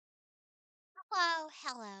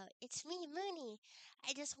Hello, it's me, Mooney.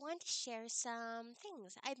 I just want to share some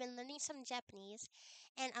things. I've been learning some Japanese,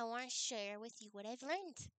 and I want to share with you what I've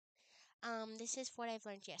learned. This is what I've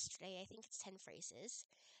learned yesterday. I think it's 10 phrases.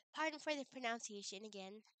 Pardon for the pronunciation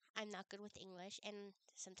again. I'm not good with English, and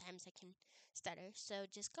sometimes I can stutter, so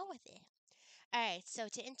just go with it. Alright, so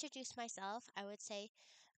to introduce myself, I would say,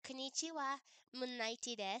 Konnichiwa,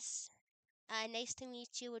 Munaiti desu. Nice to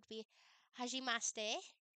meet you would be Hajimashite,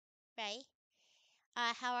 right?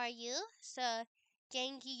 How are you? So,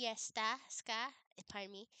 genki desu ka?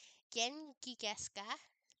 Pardon me. Genki desu ka?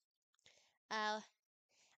 Uh,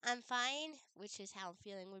 I'm fine, which is how I'm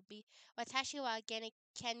feeling would be watashi wa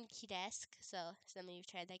genki desu. So, let me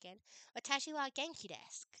try that again. Watashi wa genki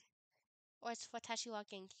desu. Or it's watashi wa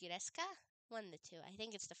genki desu ka? One of the two. I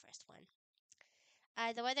think it's the first one.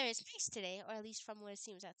 The weather is nice today, or at least from what it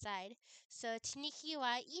seems outside. So, tiniki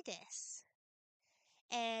wa ii desu.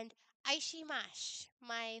 And aishimash,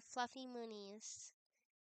 my fluffy moonies.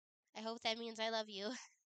 I hope that means I love you.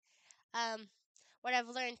 Um, what I've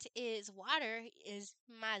learned is water is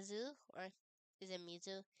mazu, or is it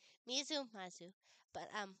mizu? Mizu, mazu. But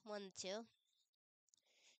one of the two.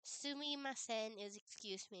 Sumimasen is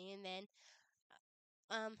excuse me, and then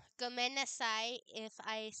gomenasai if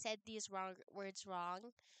I said these wrong words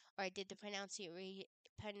wrong, or I did the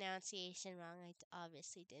pronunciation wrong. I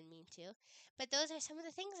obviously didn't mean to. But those are some of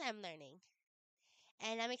the things I'm learning.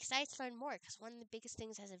 And I'm excited to learn more because one of the biggest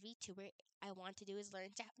things as a VTuber I want to do is learn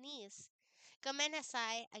Japanese.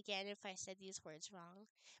 Gomenasai, again, if I said these words wrong.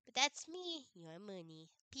 But that's me, your Mooney.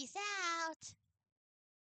 Peace out!